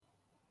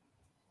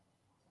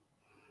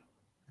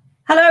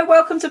Hello,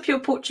 welcome to Pure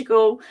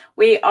Portugal.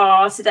 We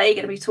are today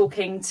going to be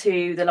talking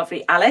to the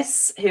lovely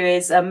Alice, who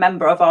is a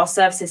member of our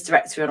services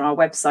directory on our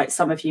website.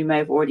 Some of you may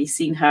have already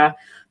seen her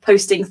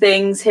posting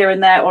things here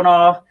and there on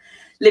our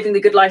Living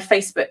the Good Life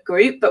Facebook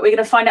group, but we're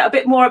going to find out a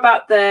bit more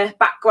about the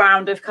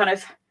background of kind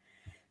of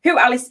who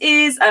Alice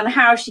is and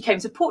how she came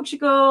to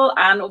Portugal,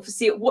 and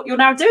obviously what you're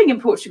now doing in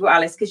Portugal,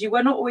 Alice, because you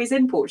were not always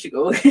in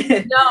Portugal.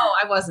 No,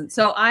 I wasn't.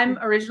 So I'm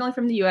originally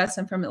from the US.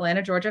 I'm from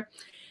Atlanta, Georgia.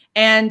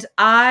 And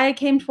I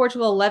came to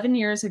Portugal 11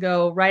 years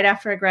ago, right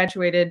after I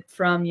graduated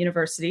from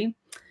university.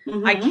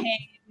 Mm-hmm. I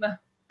came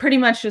pretty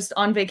much just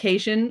on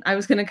vacation. I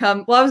was going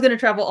to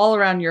travel all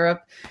around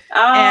Europe.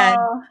 Oh.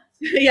 And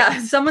yeah,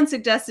 someone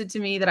suggested to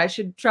me that I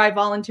should try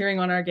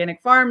volunteering on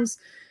organic farms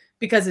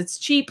because it's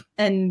cheap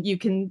and you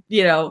can,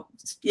 travel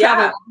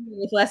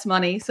with less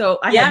money. So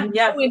I had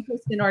no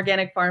interest in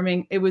organic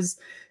farming. It was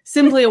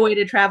simply a way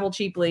to travel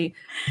cheaply.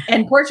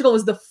 And Portugal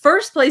was the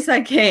first place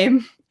I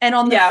came. And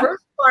on the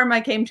first farm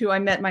I came to, I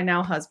met my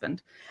now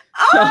husband.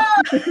 Oh!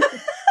 And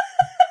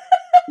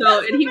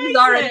he was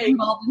already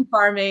involved in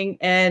farming,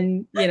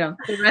 and the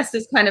rest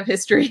is kind of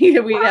history.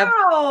 We have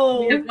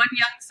one young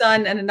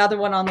son and another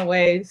one on the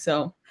way.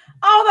 So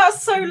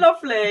that's so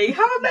lovely.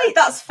 How amazing!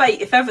 That's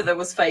fate, if ever there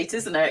was fate,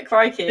 isn't it?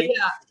 Crikey.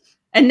 Yeah.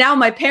 And now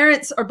my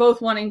parents are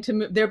both wanting to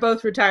move. They're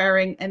both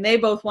retiring, and they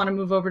both want to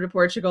move over to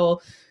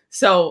Portugal.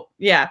 So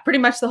yeah, pretty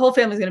much the whole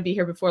family's going to be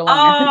here before long.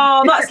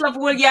 Oh, that's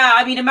lovely. Well, yeah,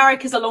 I mean,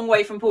 America's a long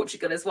way from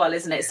Portugal as well,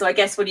 isn't it? So I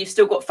guess when you've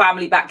still got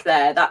family back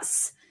there,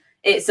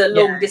 it's a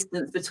long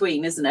distance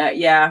between, isn't it?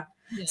 Yeah.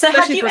 So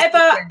especially have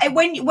you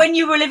ever, when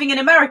you were living in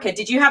America,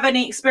 did you have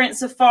any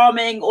experience of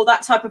farming or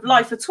that type of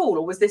life at all,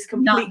 or was this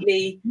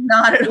completely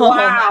not at all?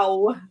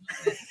 Wow.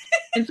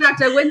 In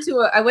fact, I went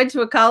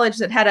to a college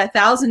that had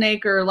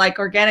 1,000-acre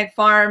organic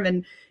farm,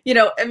 and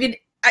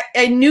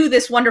I knew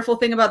this wonderful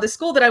thing about the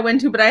school that I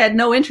went to, but I had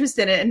no interest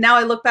in it. And now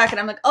I look back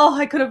and I'm like, oh,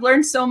 I could have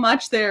learned so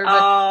much there. But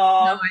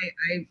no,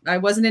 I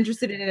wasn't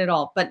interested in it at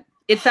all. But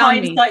it found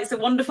me. Hindsight's a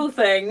wonderful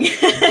thing.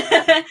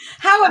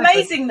 How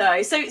amazing,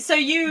 though.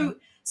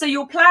 So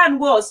your plan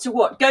was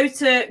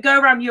to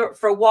go around Europe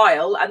for a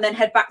while and then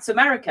head back to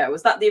America.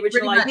 Was that the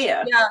original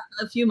idea? Yeah,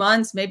 a few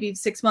months, maybe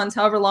 6 months,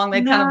 however long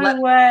they kind of let.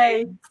 No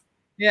way.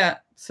 Yeah.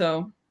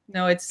 So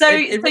no, it's so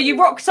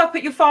you rocked up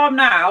at your farm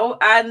now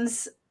and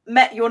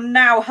met your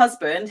now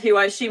husband, who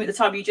I assume at the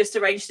time you just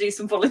arranged to do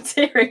some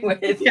volunteering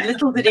with. Yeah.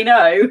 Little did he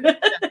know.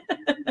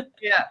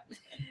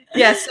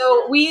 Yeah.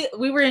 So we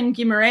were in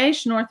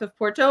Guimarães, north of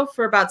Porto,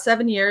 for about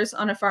 7 years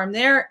on a farm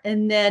there,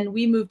 and then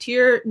we moved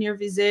here near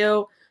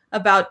Viseu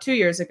about 2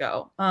 years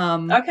ago.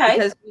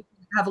 Because we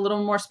have a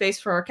little more space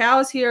for our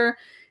cows here,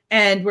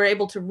 and we're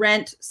able to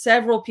rent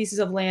several pieces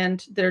of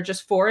land that are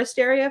just forest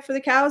area for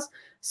the cows.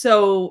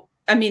 So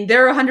I mean,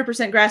 they're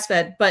 100%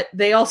 grass-fed, but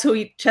they also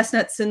eat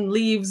chestnuts and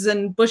leaves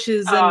and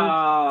bushes,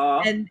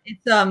 and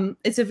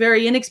it's a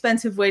very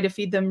inexpensive way to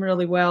feed them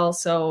really well.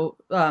 So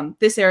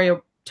this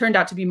area turned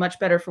out to be much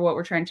better for what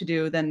we're trying to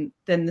do than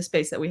the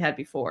space that we had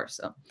before.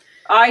 So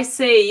I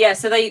see. Yeah,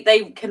 so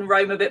they can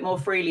roam a bit more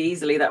freely,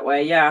 easily that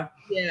way. Yeah.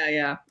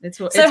 Yeah.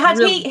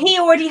 He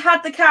already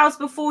had the cows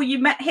before you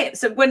met him?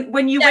 So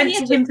when you went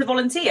to him to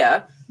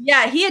volunteer?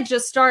 Yeah, he had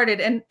just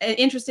started, and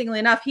interestingly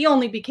enough, he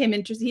only became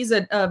interested. He's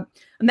a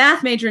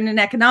math major in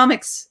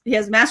economics. He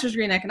has a master's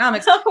degree in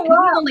economics. Oh, wow. And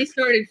he only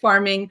started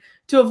farming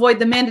to avoid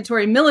the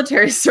mandatory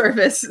military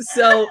service.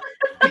 So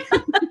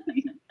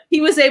he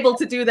was able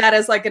to do that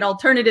as an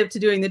alternative to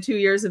doing the 2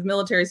 years of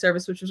military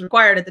service, which was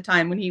required at the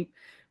time when he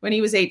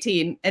was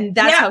 18. And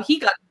that's how he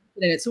got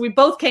in it. So we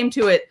both came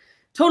to it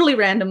totally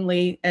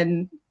randomly,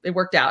 and it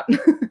worked out.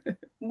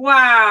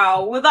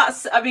 Wow. Well,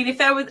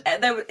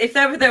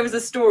 if there was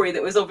a story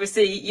that was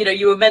obviously,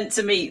 you were meant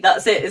to meet,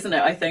 that's it, isn't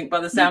it? I think,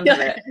 by the sound of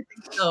it.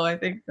 I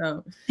think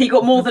so. He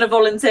got more than a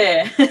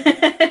volunteer.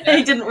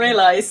 He didn't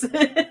realize.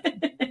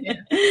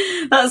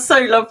 That's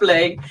so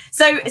lovely.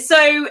 So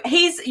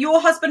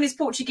your husband is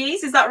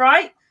Portuguese, is that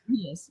right?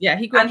 Yes. Yeah,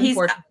 he grew up in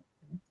Portugal.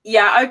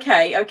 Yeah.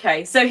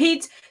 Okay. So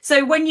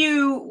when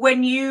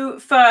you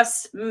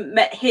first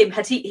met him,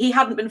 he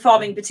hadn't been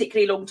farming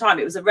particularly long time.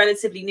 It was a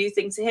relatively new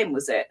thing to him,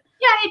 was it?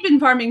 Yeah, he'd been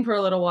farming for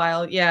a little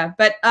while. Yeah,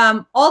 but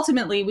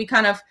ultimately we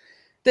kind of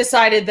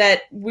decided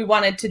that we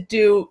wanted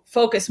to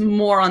focus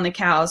more on the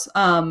cows.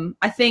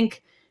 I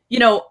think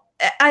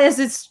as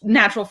it's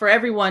natural for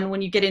everyone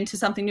when you get into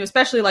something new,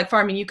 especially like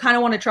farming, you kind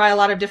of want to try a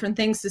lot of different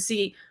things to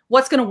see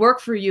what's going to work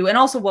for you, and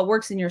also what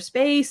works in your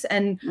space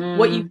and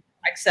what you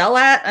excel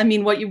at. I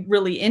mean, what you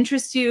really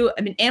interests you.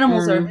 I mean,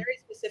 animals are a very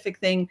specific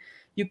thing.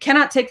 You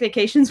cannot take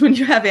vacations when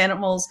you have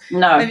animals.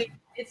 No. I mean,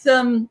 it's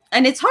and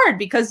it's hard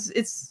because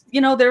it's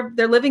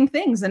they're living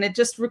things, and it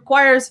just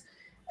requires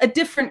a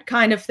different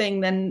kind of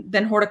thing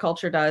than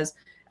horticulture does.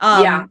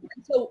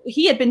 So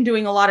he had been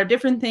doing a lot of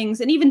different things,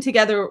 and even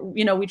together,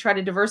 we try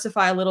to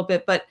diversify a little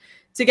bit, but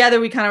together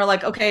we kind of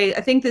like, okay,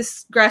 I think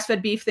this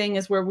grass-fed beef thing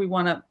is where we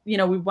want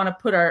to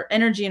put our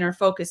energy and our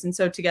focus. And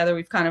so together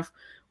we've kind of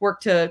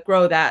worked to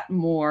grow that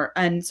more.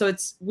 And so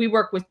we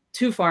work with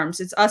two farms.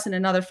 It's us and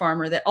another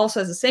farmer that also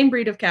has the same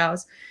breed of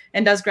cows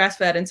and does grass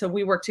fed. And so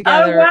we work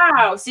together. Oh,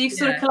 wow. So you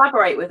sort of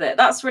collaborate with it.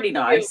 That's really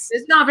nice.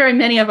 There's not very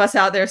many of us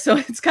out there. So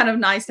it's kind of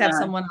nice to have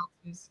someone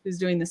else who's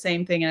doing the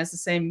same thing and has the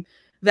same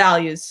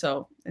values.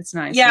 So it's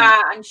nice. Yeah.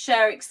 And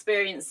share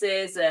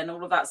experiences and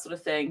all of that sort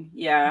of thing.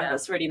 Yeah.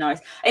 That's really nice.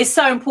 It's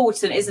so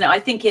important, isn't it? I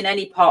think in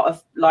any part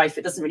of life,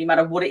 it doesn't really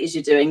matter what it is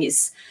you're doing.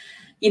 It's,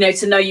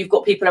 to know you've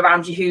got people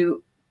around you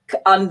who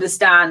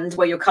understand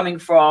where you're coming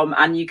from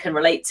and you can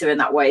relate to in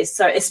that way.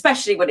 So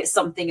especially when it's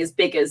something as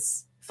big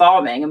as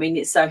farming. I mean,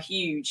 it's a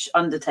huge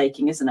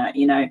undertaking, isn't it?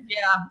 Yeah.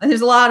 And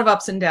there's a lot of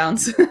ups and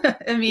downs.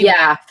 I mean,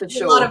 yeah, for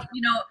sure. A lot of,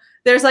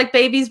 there's like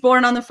babies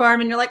born on the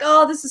farm and you're like,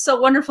 oh, this is so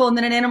wonderful. And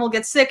then an animal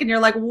gets sick and you're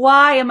like,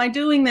 why am I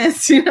doing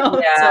this?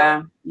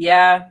 Yeah.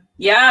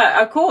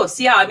 Yeah, of course.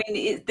 Yeah. I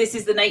mean, this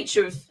is the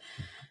nature of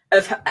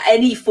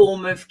any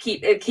form of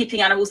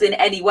keeping animals in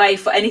any way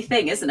for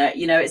anything, isn't it?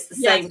 It's the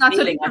same. It's not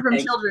feeling, so from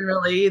children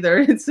really either.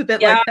 It's a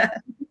bit like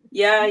that.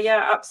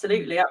 Yeah,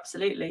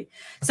 absolutely.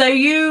 So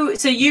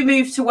you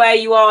moved to where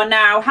you are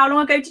now. How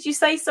long ago did you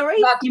say? Sorry,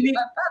 you moved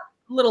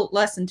a little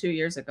less than 2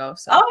 years ago.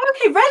 So. Oh,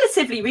 okay,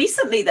 relatively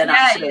recently then.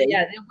 Actually,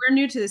 yeah, we're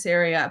new to this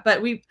area,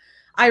 but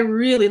I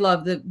really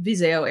love the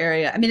Viseu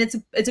area. I mean,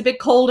 it's a bit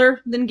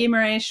colder than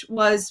Guimarães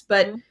was,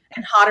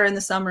 and hotter in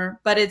the summer,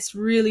 but it's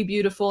really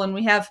beautiful, and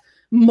we have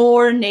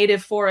more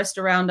native forest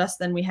around us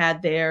than we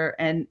had there,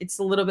 and it's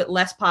a little bit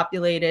less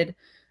populated.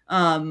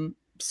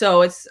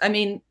 So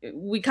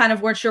we kind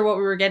of weren't sure what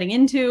we were getting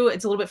into.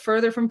 It's a little bit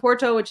further from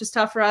Porto, which is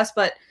tough for us,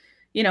 but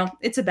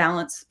it's a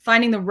balance.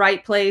 Finding the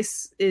right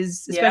place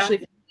is, especially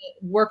if you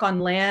work on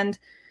land.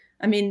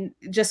 I mean,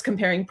 just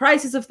comparing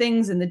prices of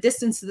things and the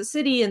distance to the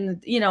city,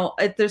 and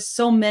there's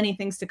so many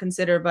things to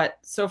consider. But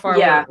so far,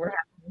 we're happier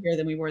here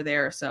than we were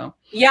there. So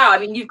I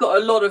mean, you've got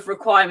a lot of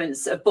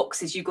requirements of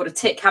boxes you've got to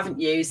tick, haven't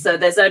you? So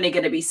there's only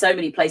going to be so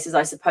many places,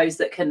 I suppose,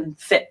 that can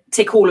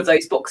tick all of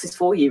those boxes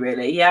for you,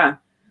 really. Yeah,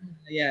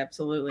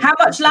 absolutely. How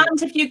much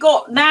land have you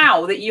got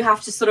now that you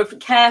have to sort of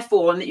care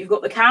for and that you've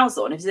got the cows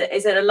on? Is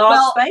it a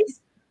large space?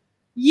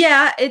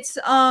 Yeah, it's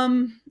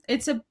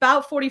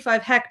about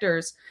 45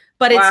 hectares,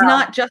 but it's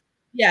not just.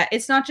 Yeah,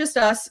 it's not just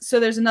us. So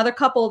there's another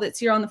couple that's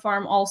here on the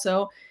farm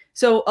also.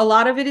 So a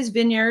lot of it is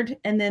vineyard,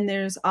 and then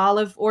there's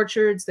olive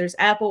orchards, there's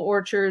apple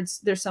orchards,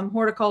 there's some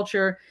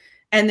horticulture,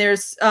 and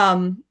there's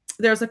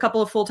a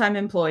couple of full-time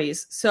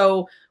employees.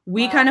 So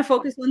we kind of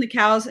focus on the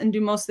cows and do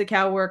most of the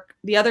cow work.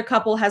 The other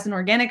couple has an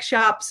organic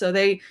shop, so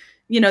they,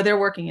 they're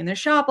working in their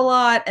shop a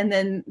lot. And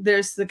then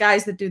there's the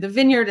guys that do the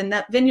vineyard, and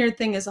that vineyard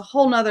thing is a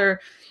whole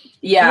nother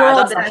world.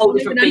 That's a whole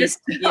different beast.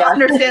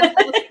 Understand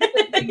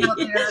out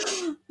there.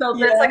 So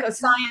there's like a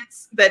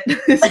science that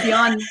is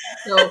beyond.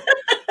 So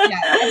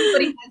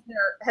everybody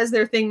has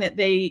their thing that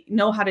they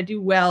know how to do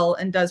well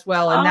and does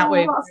well, and that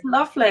way that's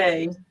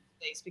lovely.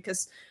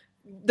 Because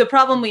the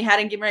problem we had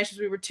in Guimarães was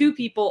we were 2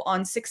 people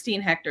on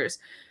 16 hectares,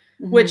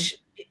 which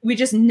we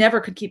just never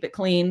could keep it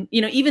clean.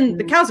 Even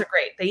the cows are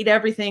great; they eat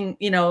everything.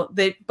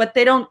 But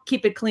they don't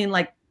keep it clean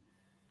like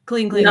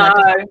clean. No.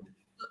 Like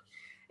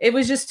it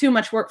was just too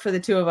much work for the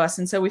 2 of us,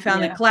 and so we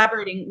found that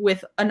collaborating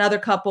with another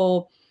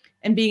couple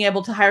and being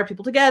able to hire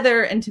people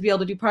together and to be able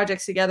to do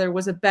projects together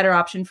was a better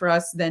option for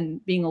us than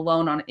being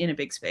alone in a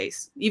big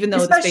space. Even though,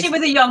 especially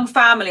with a young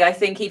family, I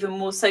think even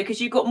more so, because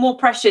you've got more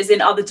pressures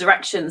in other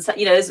directions.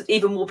 There's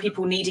even more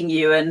people needing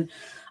you. And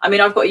I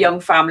mean, I've got a young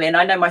family, and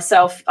I know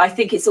myself. I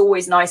think it's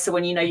always nicer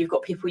when you've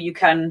got people you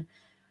can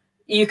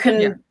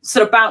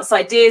sort of bounce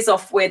ideas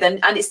off with, and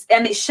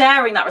it's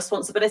sharing that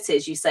responsibility,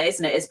 as you say,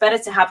 isn't it? It's better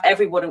to have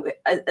everyone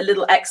a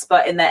little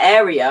expert in their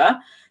area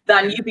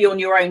than you be on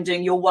your own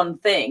doing your one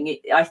thing.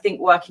 I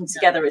think working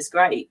together is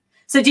great.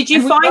 So did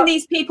you find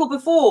these people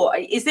before?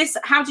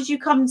 How did you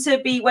come to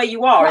be where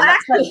you are? Well,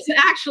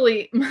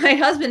 actually, my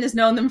husband has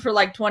known them for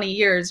like 20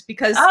 years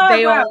because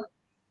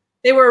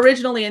they were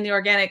originally in the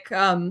organic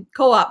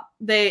co-op.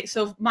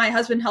 So my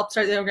husband helped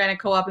start the organic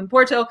co-op in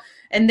Porto,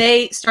 and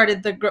they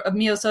started the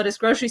Mio Sodas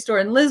grocery store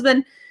in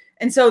Lisbon.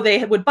 And so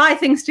they would buy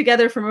things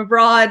together from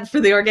abroad for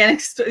the organic.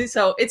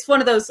 So it's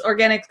one of those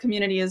organic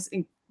communities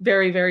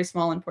very, very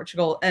small in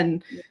Portugal,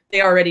 and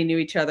they already knew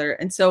each other.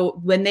 And so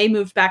when they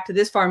moved back to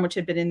this farm, which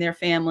had been in their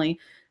family,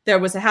 there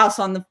was a house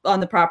on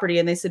the property,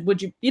 and they said,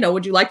 would you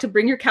like to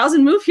bring your cows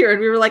and move here?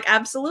 And we were like,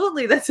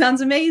 absolutely. That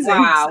sounds amazing.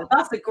 Wow.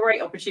 That's a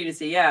great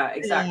opportunity. Yeah,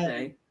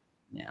 exactly.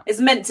 Yeah. It's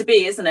meant to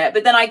be, isn't it?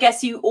 But then I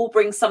guess you all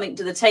bring something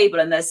to the table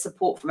and there's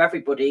support from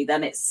everybody.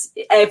 Then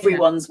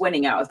everyone's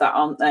winning out of that,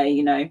 aren't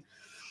they?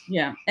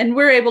 Yeah. And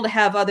we're able to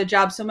have other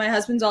jobs. So my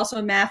husband's also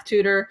a math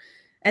tutor.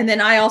 And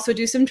then I also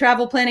do some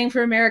travel planning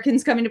for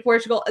Americans coming to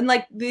Portugal. And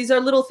like, these are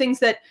little things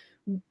that,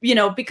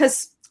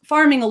 because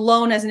farming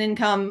alone as an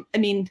income, I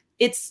mean,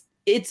 it's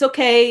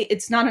okay.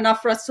 It's not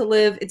enough for us to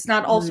live. It's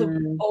not also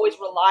always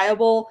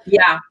reliable.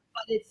 Yeah.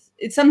 But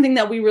it's something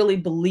that we really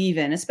believe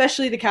in,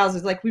 especially the cows.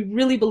 Is like, we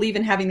really believe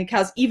in having the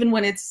cows, even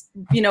when it's,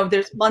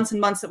 there's months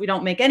and months that we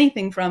don't make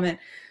anything from it.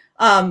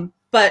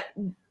 But,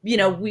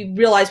 we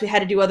realized we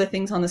had to do other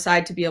things on the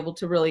side to be able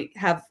to really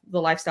have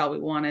the lifestyle we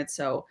wanted.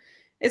 So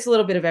it's a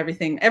little bit of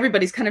everything.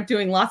 Everybody's kind of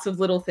doing lots of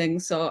little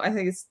things. So I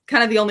think it's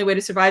kind of the only way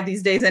to survive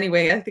these days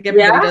anyway. I think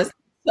everybody does.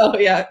 So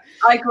yeah.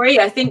 I agree.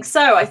 I think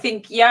so. I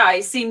think, yeah,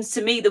 it seems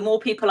to me the more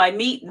people I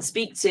meet and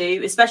speak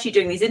to, especially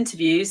during these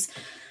interviews,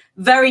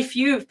 very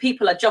few of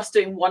people are just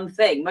doing one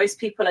thing. Most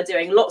people are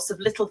doing lots of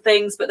little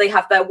things, but they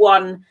have their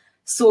one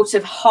sort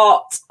of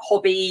heart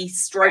hobby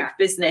stroke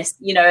business,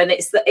 you know, and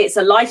it's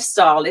a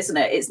lifestyle, isn't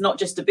it? It's not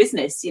just a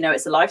business, you know,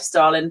 it's a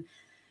lifestyle. And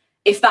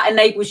if that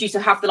enables you to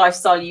have the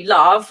lifestyle you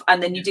love,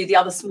 and then you do the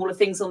other smaller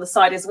things on the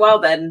side as well,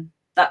 then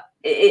that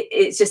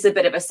it's just a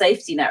bit of a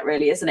safety net,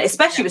 really, isn't it?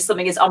 Especially with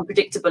something as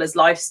unpredictable as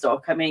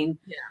livestock. I mean,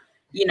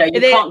 you know,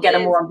 you can't get a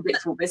more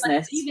unpredictable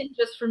business. Even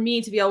just for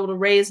me to be able to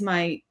raise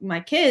my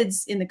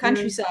kids in the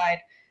countryside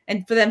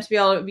and for them to be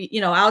able to be, you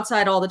know,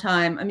 outside all the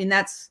time. I mean,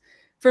 that's,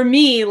 for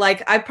me,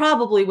 like, I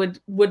probably would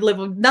live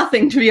with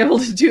nothing to be able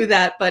to do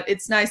that. But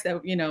it's nice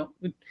that, you know,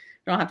 we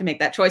don't have to make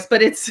that choice.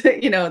 But it's,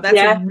 you know, that's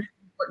a really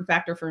important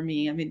factor for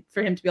me. I mean,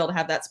 for him to be able to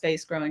have that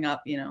space growing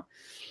up, you know.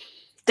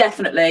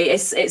 Definitely.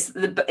 It's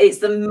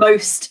the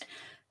most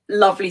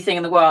lovely thing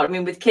in the world. I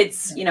mean, with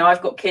kids, you know,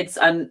 I've got kids,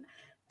 and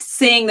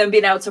seeing them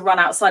being able to run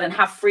outside and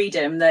have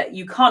freedom that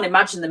you can't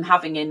imagine them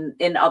having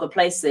in other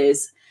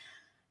places.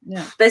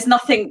 Yeah, there's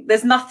nothing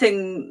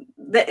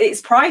that,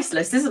 it's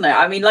priceless, isn't it?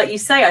 I mean, like you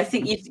say, I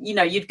think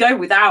you'd go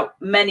without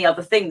many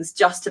other things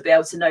just to be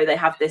able to know they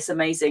have this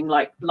amazing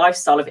like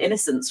lifestyle of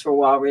innocence for a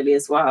while, really,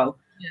 as well.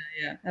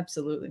 Yeah,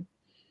 absolutely.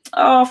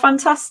 Oh,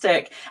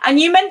 fantastic. And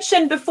you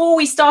mentioned before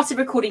we started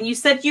recording, you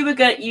said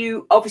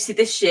you obviously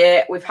this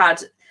year we've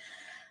had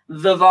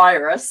the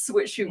virus,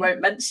 which we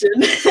won't mention,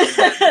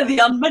 the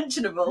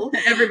unmentionable.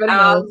 Everybody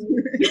knows.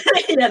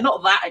 Yeah,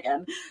 not that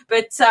again.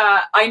 But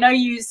I know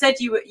you said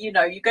you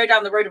go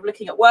down the road of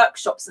looking at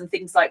workshops and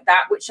things like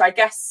that, which I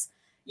guess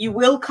you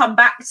will come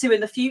back to in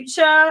the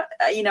future.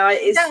 You know,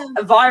 it's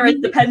a virus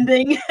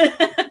depending.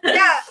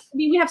 I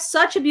mean, we have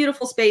such a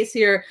beautiful space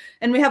here,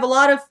 and we have a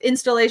lot of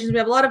installations. We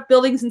have a lot of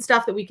buildings and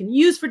stuff that we can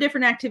use for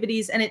different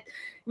activities. And it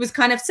was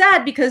kind of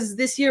sad because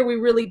this year we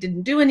really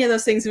didn't do any of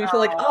those things. And we feel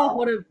like, oh,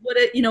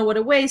 what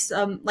a waste.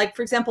 Like,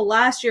 for example,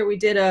 last year we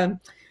did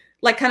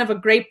kind of a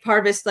grape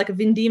harvest, like a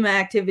Vindima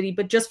activity,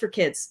 but just for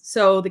kids.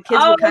 So the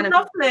kids would kind of,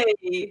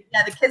 lovely.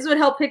 Yeah, the kids would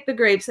help pick the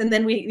grapes, and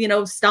then we, you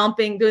know,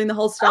 doing the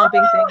whole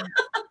stomping thing.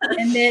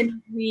 And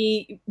then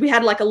we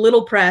had like a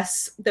little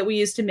press that we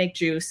used to make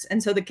juice.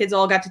 And so the kids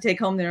all got to take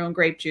home their own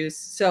grape juice.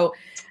 So,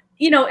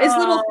 you know, it's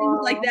little things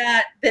like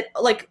that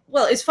like,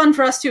 well, it's fun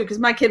for us too, because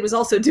my kid was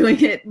also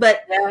doing it,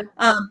 but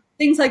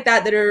things like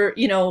that are,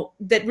 you know,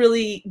 that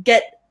really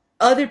get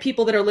other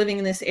people that are living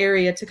in this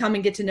area to come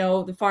and get to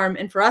know the farm,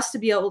 and for us to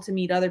be able to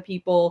meet other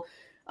people.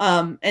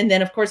 And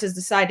then of course as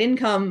the side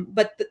income,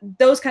 but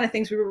those kind of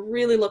things we were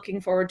really looking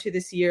forward to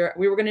this year.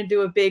 We were going to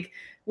do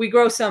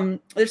there's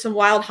some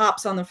wild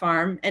hops on the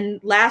farm.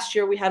 And last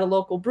year we had a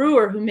local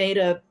brewer who made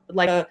a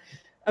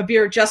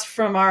beer just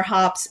from our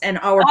hops and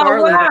our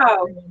barley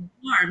on the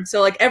farm.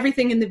 So like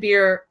everything in the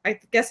beer, I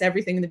guess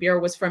everything in the beer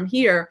was from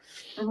here.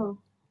 Mm-hmm.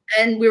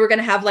 And we were going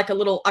to have like a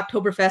little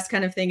Oktoberfest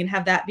kind of thing and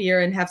have that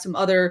beer and have some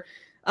other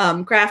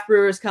craft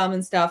brewers come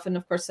and stuff. And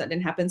of course that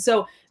didn't happen.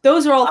 So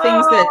those are all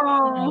things that, you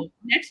know,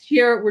 next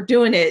year we're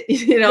doing it,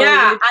 you know.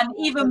 Yeah, and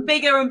even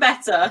bigger and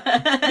better.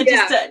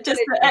 just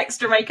to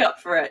extra make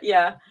up for it.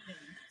 Yeah.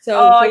 So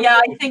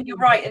I think you're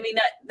right. I mean,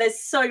 there's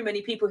so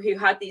many people who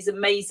had these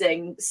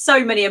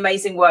so many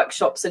amazing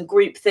workshops and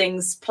group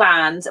things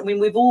planned. I mean,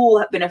 we've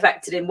all been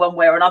affected in one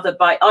way or another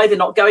by either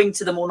not going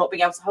to them or not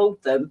being able to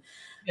hold them.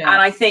 Yeah.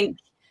 And I think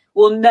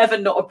we'll never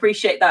not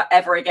appreciate that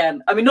ever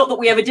again. I mean, not that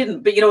we ever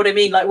didn't, but you know what I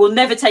mean? Like, we'll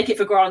never take it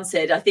for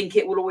granted. I think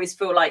it will always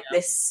feel like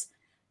this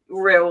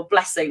real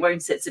blessing,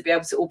 won't it, to be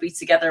able to all be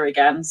together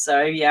again.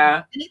 So,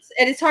 yeah.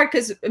 And it's hard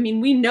because, I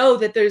mean, we know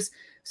that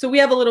so we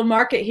have a little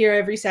market here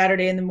every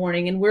Saturday in the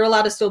morning, and we're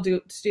allowed to still do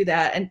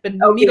that. And but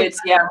meet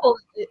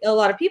a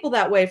lot of people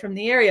that way from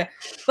the area.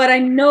 But I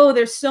know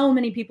there's so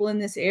many people in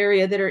this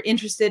area that are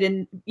interested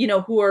in, you know,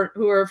 who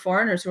are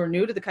foreigners, who are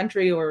new to the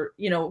country, or,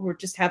 you know, who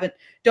just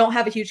don't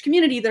have a huge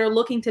community, that are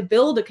looking to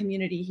build a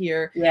community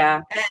here.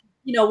 Yeah. And,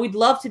 you know, we'd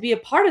love to be a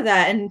part of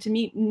that and to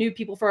meet new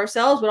people for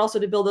ourselves, but also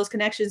to build those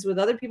connections with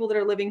other people that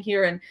are living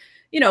here. And,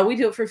 you know, we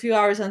do it for a few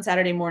hours on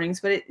Saturday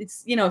mornings, but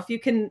it's, you know, if you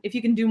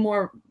can do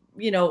more,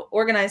 you know,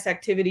 organized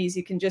activities,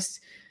 you can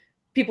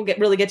people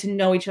really get to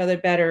know each other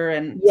better.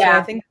 And so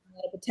I think there's a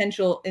lot of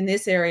potential in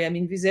this area. I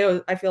mean,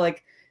 Viseu, I feel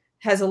like,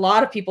 has a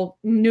lot of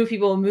new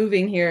people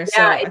moving here.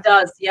 Yeah, so it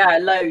does. Yeah,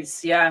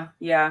 loads. Yeah.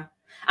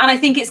 And I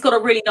think it's got a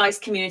really nice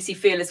community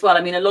feel as well.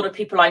 I mean, a lot of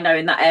people I know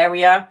in that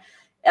area,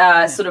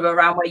 sort of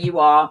around where you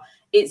are,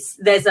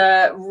 there's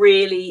a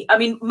really, I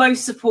mean,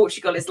 most of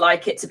Portugal is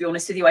like it, to be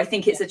honest with you. I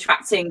think it's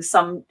attracting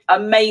some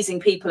amazing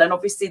people. And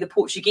obviously the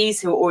Portuguese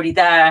who are already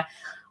there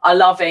are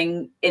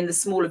loving in the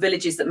smaller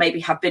villages that maybe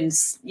have been,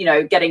 you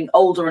know, getting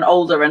older and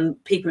older, and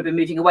people have been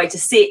moving away, to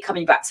see it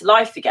coming back to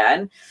life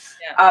again.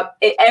 Yeah.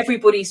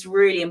 Everybody's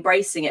really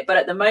embracing it. But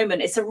at the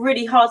moment, it's a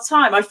really hard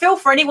time. I feel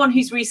for anyone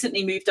who's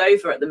recently moved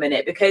over at the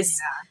minute, because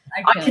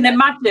I can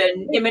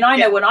imagine, I mean, I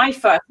know when I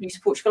first moved to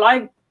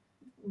Portugal,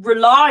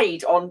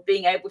 relied on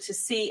being able to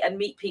see and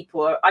meet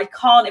people. I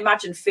can't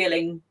imagine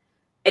feeling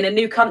in a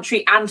new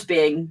country and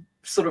being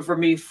sort of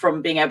removed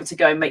from being able to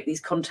go and make these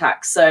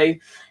contacts. So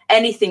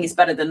anything is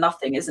better than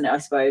nothing, isn't it, I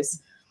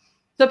suppose?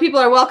 So people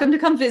are welcome to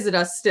come visit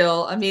us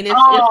still. I mean, if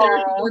there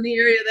are people in the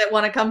area that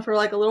want to come for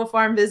like a little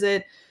farm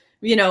visit,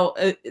 you know,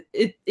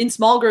 in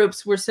small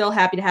groups, we're still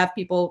happy to have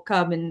people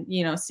come and,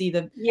 you know, see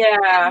the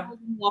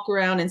walk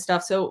around and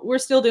stuff. So we're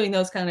still doing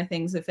those kind of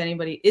things. If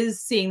anybody is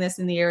seeing this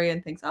in the area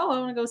and thinks, oh, I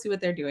want to go see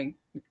what they're doing,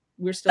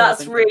 we're still.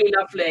 That's really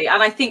lovely.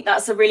 And I think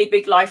that's a really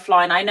big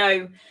lifeline. I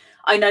know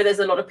there's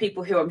a lot of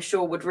people who I'm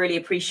sure would really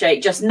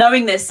appreciate just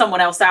knowing there's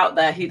someone else out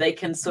there who they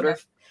can sort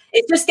of,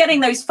 it's just getting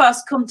those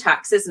first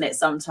contacts, isn't it?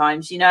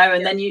 Sometimes, you know,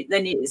 and then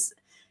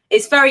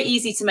it's very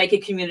easy to make a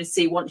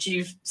community once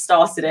you've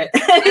started it.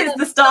 It's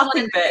the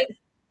starting bit.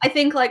 I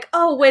think like,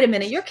 oh, wait a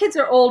minute, your kids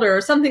are older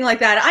or something like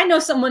that. I know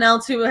someone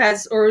else who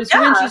has, or is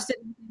interested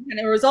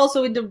in, or is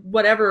also into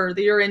whatever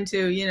that you're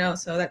into, you know,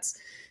 so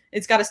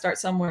it's got to start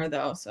somewhere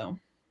though. So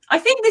I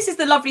think this is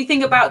the lovely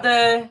thing about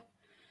the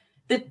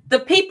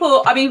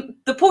people. I mean,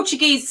 the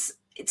Portuguese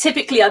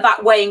typically are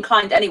that way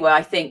inclined anyway.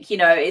 I think, you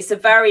know, as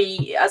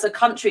a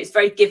country, it's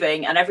very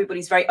giving and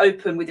everybody's very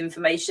open with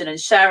information and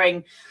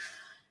sharing.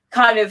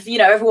 Kind of, you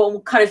know,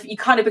 everyone you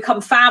kind of become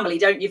family,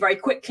 don't you, very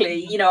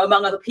quickly, you know,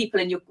 among other people,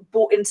 and you're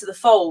brought into the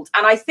fold.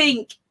 And I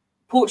think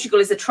Portugal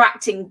is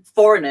attracting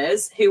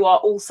foreigners who are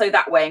also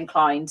that way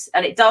inclined.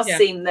 And it does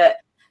seem that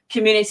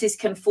communities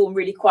can form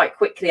really quite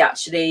quickly,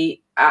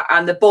 actually,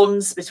 and the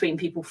bonds between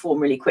people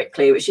form really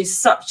quickly, which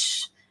is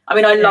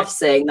I love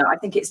seeing that. I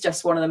think it's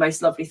just one of the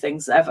most lovely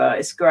things ever.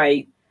 It's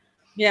great.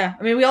 Yeah.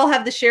 I mean, we all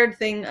have the shared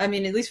thing. I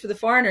mean, at least for the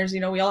foreigners, you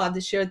know, we all have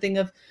the shared thing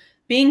of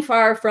being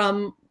far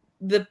from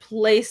the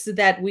place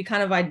that we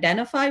kind of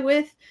identify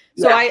with.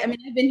 So I mean,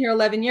 I've been here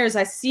 11 years.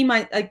 I see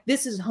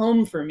this is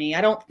home for me. I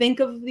don't think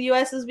of the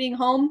US as being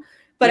home,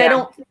 but I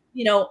don't,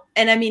 you know,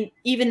 and I mean,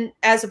 even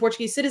as a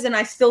Portuguese citizen,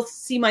 I still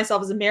see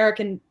myself as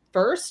American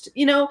first,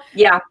 you know?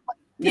 Yeah.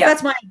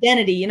 That's my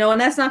identity, you know, and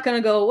that's not going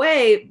to go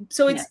away.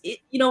 So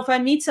you know, if I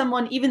meet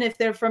someone, even if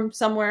they're from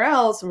somewhere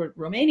else or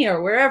Romania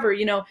or wherever,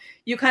 you know,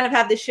 you kind of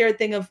have this shared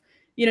thing of,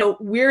 you know,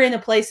 we're in a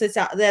place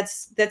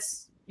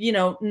that's, you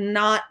know,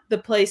 not the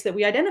place that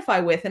we identify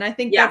with. And I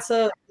think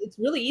it's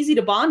really easy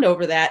to bond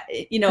over that,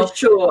 you know. For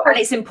sure. And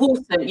it's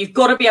important. You've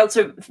got to be able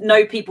to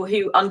know people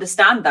who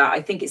understand that. I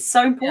think it's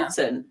so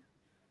important.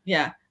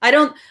 Yeah. I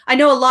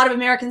know a lot of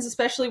Americans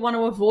especially want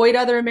to avoid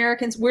other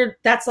Americans.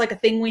 That's like a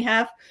thing we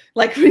have.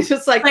 Like we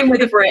just like same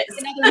with the Brits.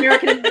 Another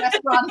American in the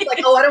restaurant. It's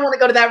like, oh, I don't want to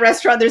go to that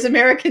restaurant. There's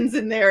Americans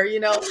in there,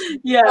 you know.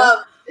 Yeah.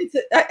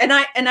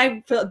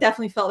 I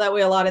definitely felt that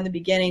way a lot in the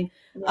beginning.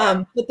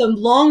 Yeah. But the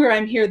longer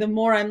I'm here, the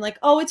more I'm like,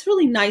 oh, it's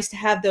really nice to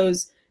have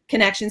those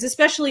connections,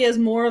 especially as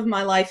more of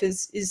my life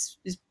is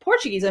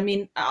Portuguese. I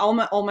mean, all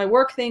my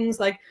work things,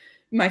 like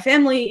my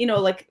family, you know,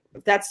 like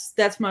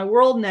that's my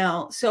world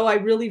now. So I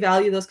really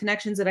value those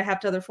connections that I have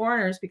to other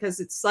foreigners, because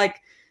it's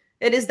like,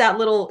 it is that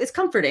little, it's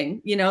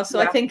comforting, you know? So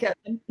I think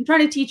I'm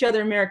trying to teach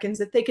other Americans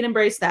that they can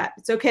embrace that.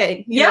 It's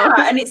okay. You know?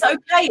 And it's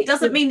okay. It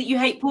doesn't mean that you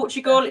hate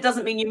Portugal. It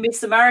doesn't mean you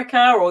miss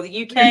America or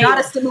the UK. You're not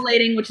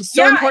assimilating, which is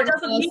so important. It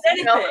doesn't mean anything.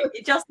 You know?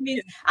 It just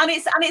means, and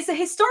it's a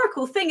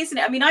historical thing, isn't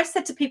it? I mean, I've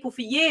said to people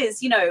for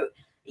years, you know,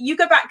 you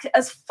go back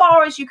as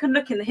far as you can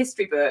look in the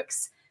history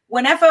books,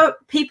 whenever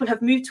people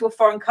have moved to a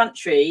foreign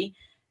country,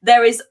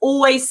 there is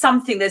always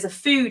something, there's a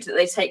food that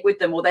they take with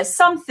them, or there's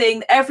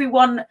something,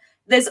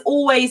 there's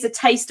always a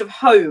taste of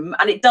home.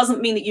 And it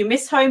doesn't mean that you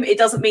miss home. It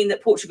doesn't mean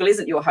that Portugal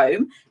isn't your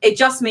home. It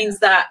just means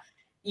that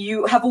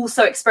you have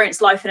also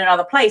experienced life in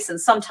another place. And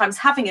sometimes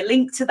having a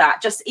link to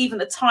that, just even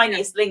the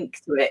tiniest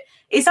link to it,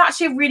 is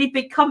actually a really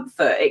big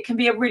comfort. It can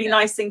be a really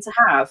nice thing to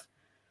have.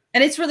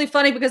 And it's really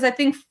funny because I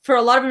think for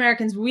a lot of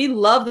Americans, we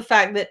love the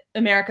fact that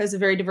America is a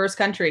very diverse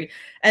country.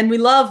 And we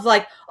love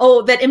like,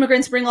 oh, that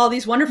immigrants bring all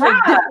these wonderful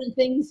different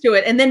things to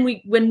it. And then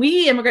when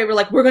we immigrate, we're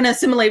like, we're going to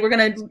assimilate. We're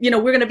going to, you know,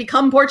 we're going to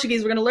become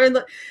Portuguese. We're going to learn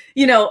the,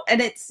 you know, and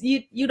it's,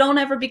 you don't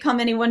ever become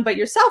anyone but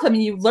yourself. I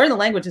mean, you learn the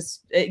languages.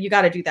 You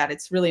got to do that.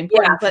 It's really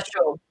important. But,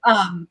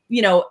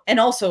 you know, and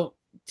also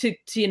to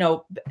you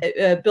know,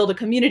 build a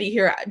community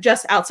here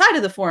just outside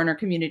of the foreigner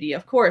community,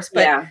 of course.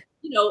 But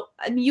you know,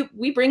 I mean,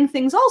 we bring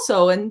things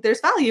also, and there's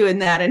value in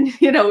that, and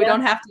you know, we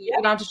don't have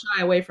to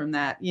shy away from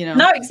that. You know,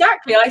 no,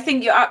 exactly. I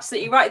think you're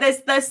absolutely right.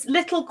 There's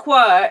little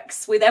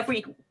quirks with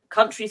every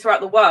country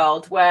throughout the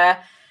world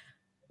where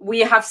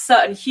we have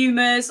certain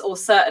humors or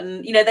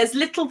certain, you know, there's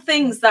little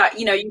things that,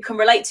 you know, you can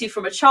relate to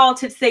from a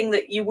childhood thing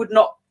that you would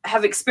not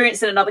have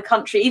experienced in another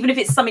country, even if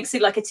it's something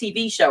silly like a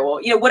TV show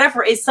or, you know,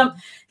 whatever it is.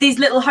 These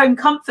little home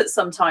comforts.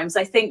 Sometimes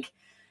I think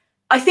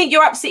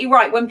you're absolutely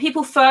right. When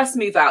people first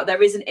move out,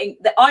 there is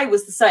that I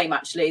was the same,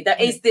 actually. There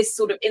is this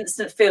sort of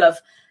instant feel of,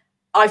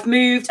 I've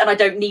moved and I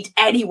don't need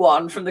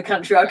anyone from the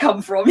country I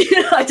come from.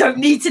 You know, I don't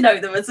need to know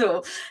them at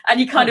all. And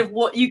you kind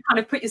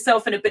of put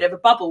yourself in a bit of a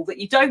bubble that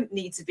you don't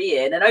need to be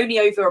in. And only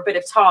over a bit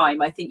of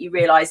time, I think you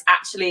realize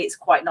actually it's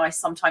quite nice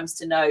sometimes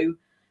to know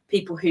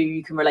people who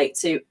you can relate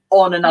to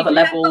on another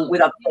level with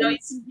other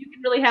things. You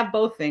can really have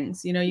both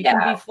things. You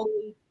can be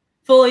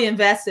fully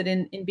invested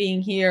in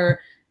being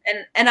here.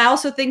 And I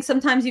also think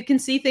sometimes you can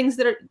see things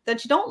that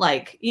you don't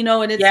like,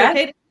 and it's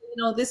okay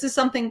to, this is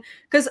something,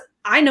 because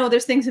I know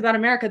there's things about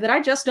America that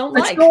I just don't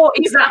like. Sure,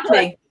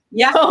 exactly.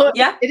 Yeah. So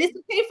it is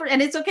okay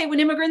and it's okay when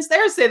immigrants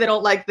there say they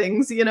don't like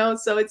things,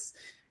 so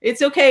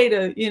it's okay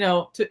to,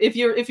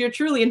 if you're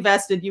truly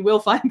invested, you will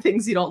find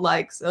things you don't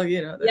like. So,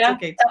 that's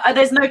okay.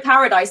 There's no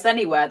paradise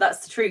anywhere.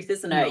 That's the truth,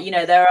 isn't it?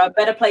 No. There are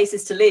better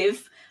places to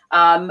live.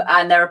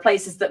 And there are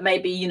places that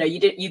maybe,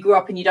 you grew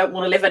up and you don't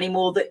want to live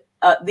anymore, that,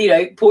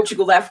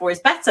 Portugal therefore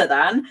is better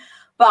than,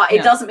 but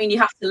it doesn't mean you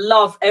have to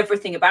love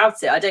everything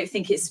about it. I don't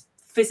think it's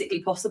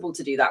physically possible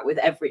to do that with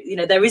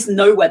there is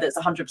nowhere that's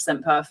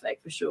 100%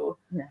 perfect, for sure.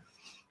 Yeah.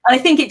 And I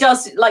think it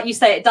does, like you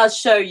say, it does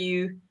show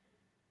you've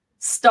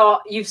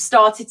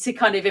started to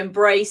kind of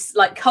embrace,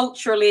 like,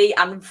 culturally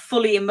and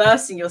fully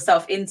immersing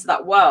yourself into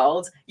that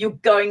world. You're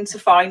going to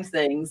find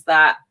things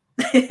that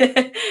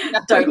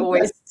don't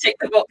always tick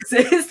the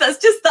boxes. That's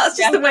just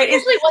the way it is.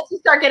 Especially once you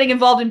start getting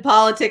involved in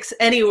politics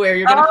anywhere,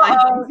 you're going to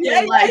find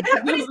things like.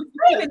 But it's the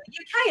same in the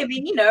UK. I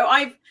mean,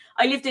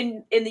 I lived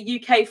in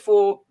the UK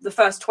for the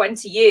first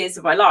 20 years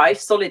of my life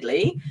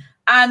solidly,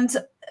 and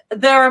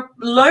there are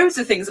loads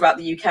of things about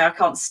the UK I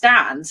can't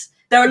stand.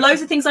 There are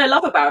loads of things I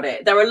love about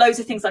it. There are loads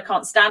of things I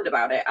can't stand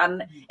about it.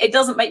 And it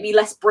doesn't make me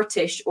less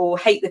British or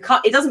hate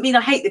it doesn't mean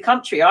I hate the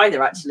country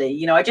either,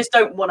 actually. I just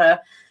don't want to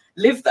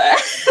live there.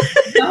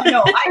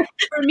 No.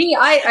 For me,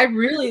 I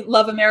really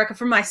love America.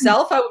 For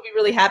myself, I would be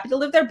really happy to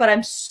live there, but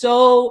I'm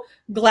so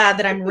glad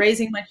that I'm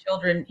raising my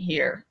children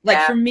here.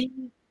 For me,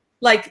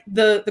 like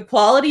the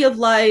quality of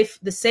life,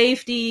 the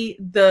safety,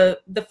 the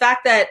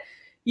fact that,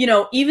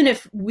 even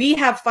if we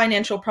have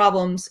financial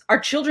problems, our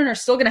children are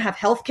still going to have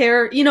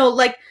healthcare,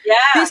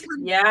 these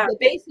kind of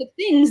basic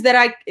things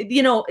that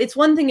it's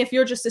one thing if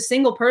you're just a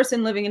single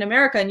person living in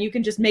America and you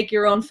can just make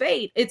your own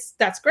fate.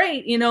 That's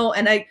great,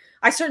 and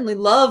I certainly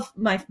love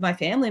my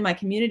family, my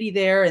community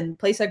there, and the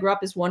place I grew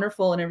up is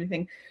wonderful and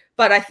everything.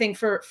 But I think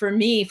for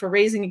me, for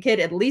raising a kid,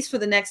 at least for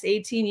the next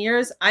 18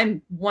 years,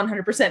 I'm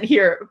 100%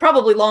 here,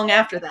 probably long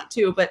after that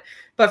too. But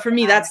for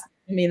me, that's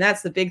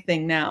the big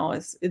thing now.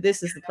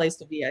 This is the place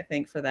to be, I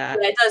think, for that.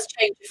 Yeah, it does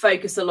change your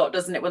focus a lot,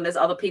 doesn't it? When there's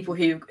other people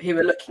who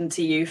are looking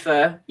to you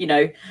for,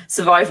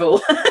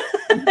 survival.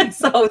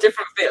 It's a whole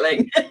different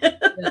feeling.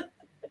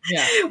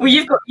 Yeah. Well,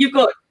 you've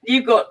got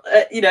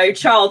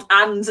child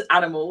and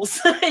animals.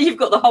 You've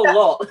got the whole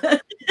lot.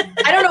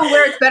 I don't know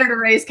where it's better to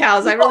raise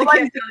cows. I really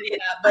can't tell you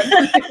that. But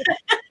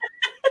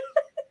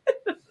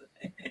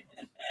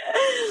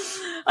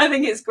I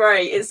think it's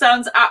great. It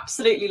sounds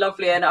absolutely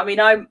lovely. And I mean,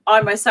 I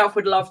myself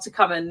would love to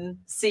come and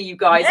see you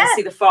guys and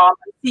see the farm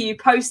and see you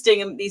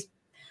posting these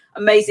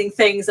amazing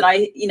things. And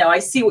I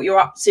see what you're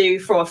up to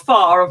from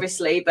afar,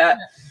 obviously, but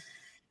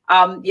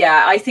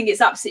I think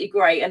it's absolutely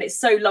great. And it's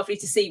so lovely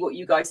to see what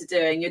you guys are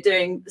doing. You're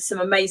doing some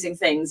amazing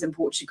things in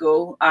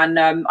Portugal. And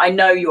I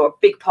know you're a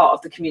big part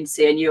of the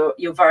community and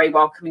you're very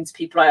welcoming to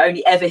people. I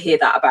only ever hear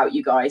that about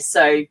you guys.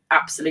 So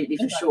absolutely,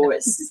 for sure.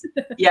 It's,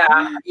 it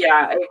really is.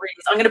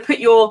 I'm going to put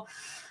your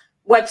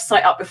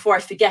website up before I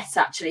forget,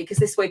 actually, because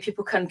this way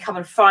people can come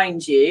and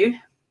find you.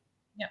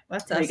 Yeah,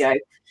 that's there we go.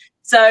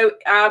 So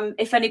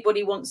if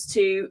anybody wants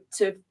to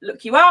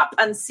look you up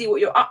and see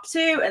what you're up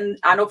to and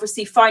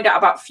obviously find out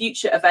about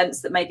future events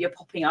that maybe are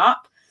popping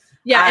up.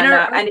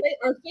 Yeah, and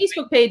our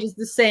Facebook page is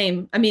the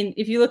same. I mean,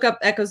 if you look up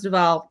Echoes de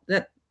Val,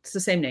 that's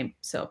the same name.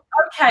 So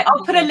okay,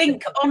 I'll put a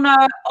link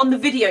on the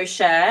video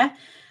share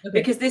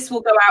because this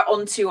will go out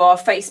onto our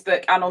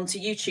Facebook and onto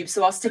YouTube.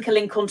 So I'll stick a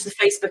link onto the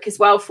Facebook as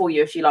well for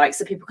you if you like,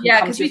 so people can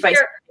come to your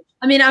Facebook.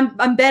 I mean,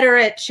 I'm better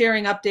at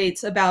sharing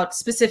updates about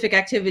specific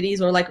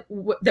activities or like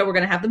that we're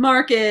going to have the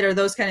market or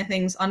those kind of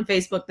things on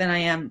Facebook than I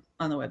am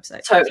on the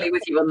website. Totally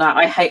with you on that.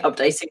 I hate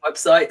updating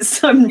websites.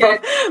 It's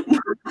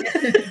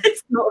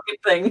not a good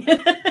thing.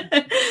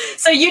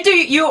 So you do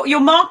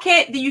your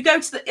market. You go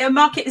to the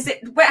market. Is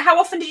it? How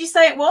often did you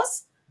say it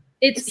was?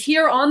 It's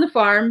here on the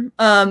farm.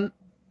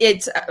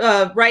 It's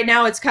right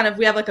now. It's kind of,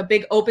 we have like a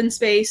big open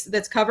space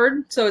that's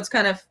covered, so it's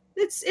kind of.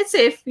 It's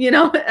safe,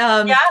 nice.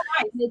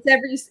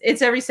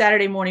 It's every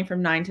Saturday morning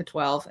from 9 to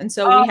 12, and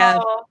so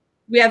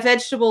we have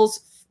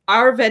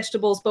our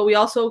vegetables, but we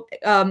also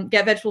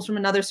get vegetables from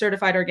another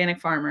certified organic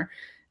farmer,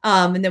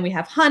 and then we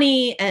have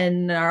honey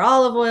and our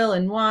olive oil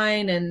and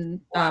wine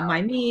and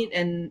my meat,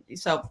 and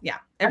so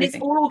everything. And it's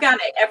all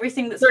organic.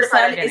 Everything that's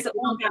certified is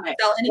organic.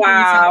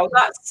 Wow,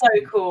 that's so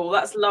cool.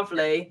 That's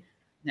lovely.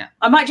 Yeah,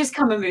 I might just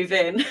come and move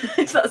in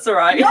if that's all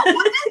right.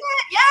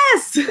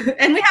 Yes,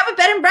 and we have a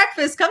bed and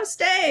breakfast. Come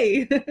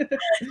stay.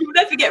 You'll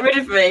never get rid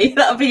of me.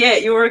 That'll be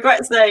it. You'll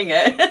regret saying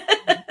it.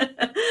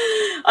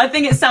 I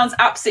think it sounds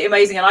absolutely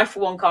amazing, and I, for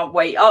one, can't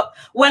wait.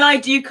 When I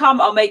do come,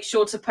 I'll make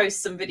sure to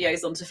post some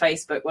videos onto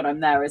Facebook when I'm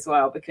there as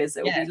well, because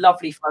it will be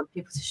lovely for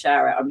people to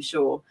share it, I'm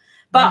sure.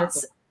 But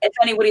if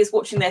anybody is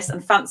watching this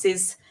and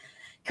fancies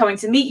coming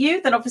to meet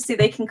you, then obviously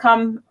they can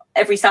come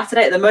every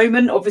Saturday at the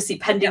moment, obviously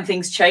pending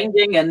things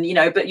changing, and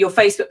but your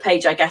Facebook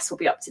page, I guess, will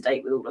be up to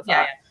date with all of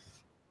that.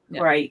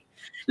 Great.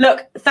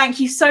 Look, thank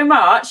you so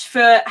much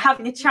for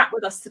having a chat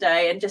with us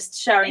today and just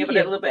sharing a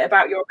little bit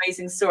about your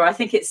amazing story. I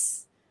think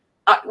it's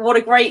what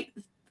a great,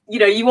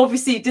 you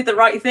obviously did the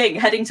right thing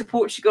heading to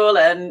Portugal,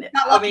 and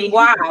I mean,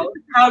 wow,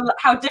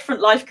 how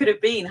different life could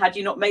have been had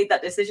you not made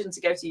that decision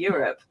to go to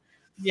Europe.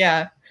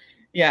 Yeah,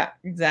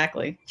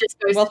 exactly. Just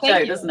goes to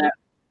show, doesn't it?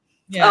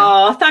 Yeah.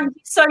 Oh, thank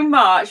you so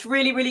much.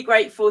 Really, really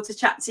grateful to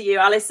chat to you,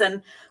 Alice.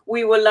 And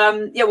we will,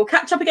 we'll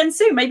catch up again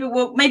soon.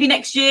 Maybe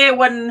next year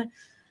when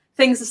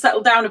things have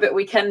settled down a bit,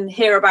 we can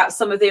hear about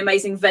some of the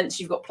amazing events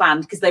you've got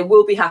planned, because they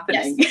will be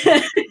happening.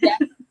 Yes.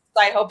 Yes,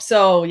 I hope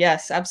so.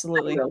 Yes,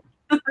 absolutely.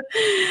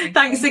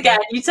 Thanks again.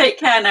 You take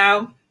care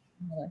now.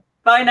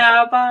 Bye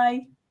now.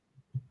 Bye.